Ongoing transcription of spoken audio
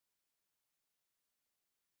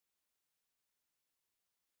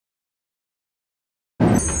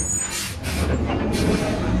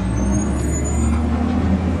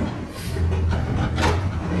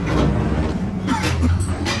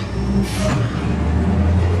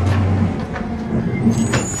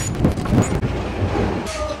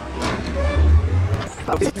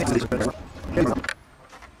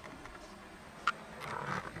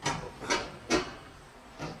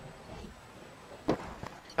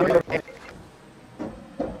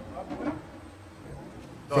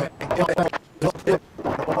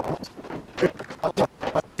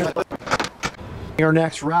Our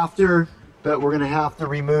next rafter, but we're gonna have to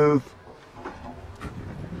remove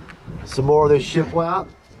some more of this shiplap,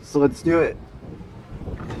 so let's do it.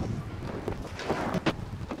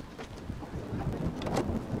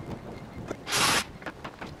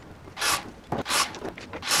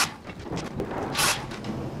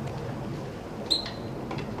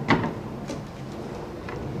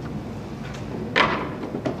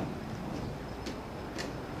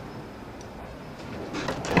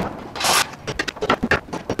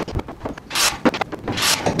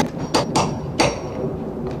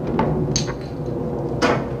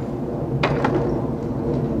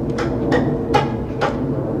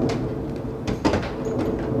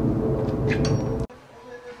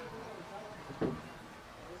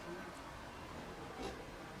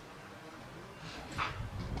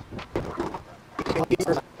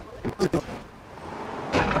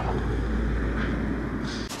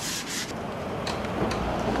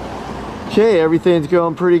 Okay, everything's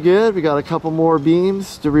going pretty good. We got a couple more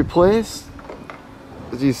beams to replace.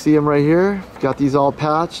 As you see them right here, got these all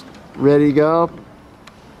patched, ready to go.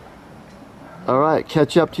 All right,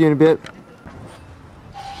 catch up to you in a bit.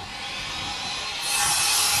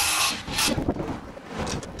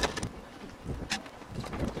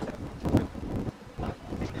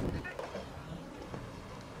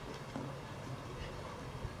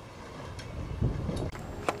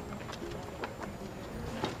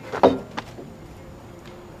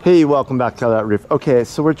 Hey, welcome back to that roof. Okay,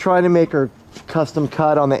 so we're trying to make our custom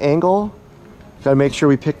cut on the angle. Gotta make sure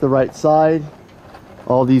we pick the right side.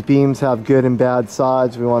 All these beams have good and bad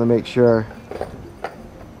sides. We want to make sure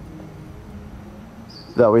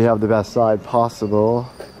that we have the best side possible.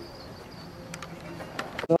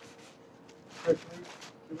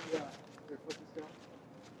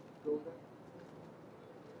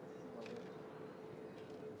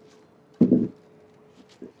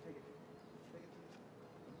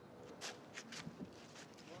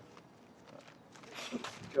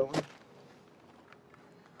 Going.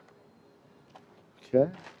 Okay.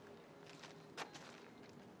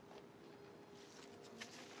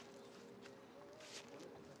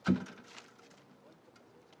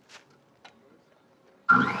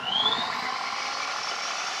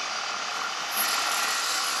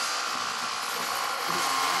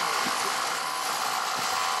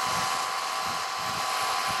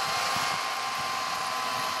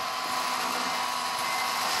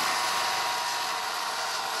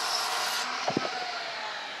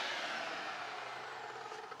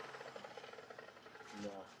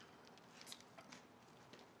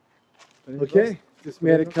 Okay, just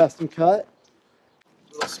made a custom cut.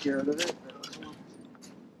 A little scared of it.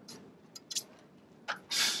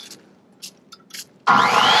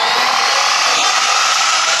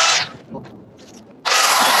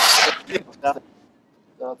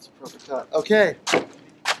 That's a perfect cut. Okay.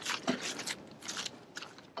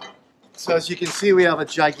 So as you can see, we have a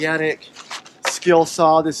gigantic skill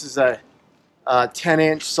saw. This is a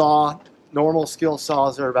 10-inch saw. Normal skill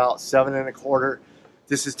saws are about 7 1/4.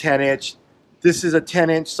 This is 10-inch. This is a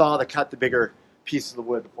 10-inch saw to cut the bigger piece of the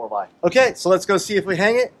wood, the 4x. Okay, so let's go see if we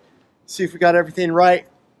hang it, see if we got everything right,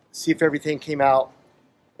 see if everything came out,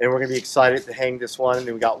 and we're gonna be excited to hang this one, and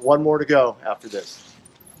then we got one more to go after this.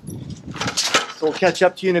 So we'll catch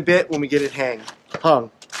up to you in a bit when we get it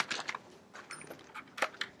hung.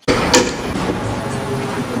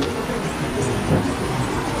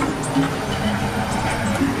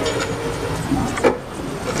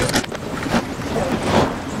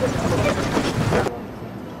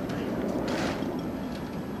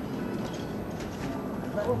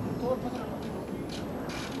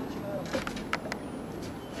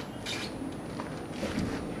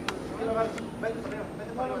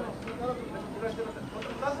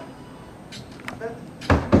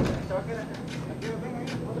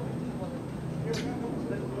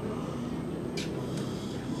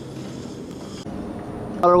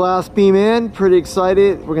 Got our last beam in, pretty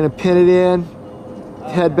excited. We're gonna pin it in,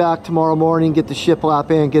 head back tomorrow morning, get the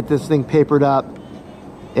shiplap in, get this thing papered up,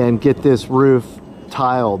 and get this roof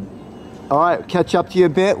tiled. All right, catch up to you a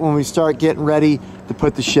bit when we start getting ready to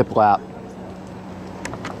put the shiplap.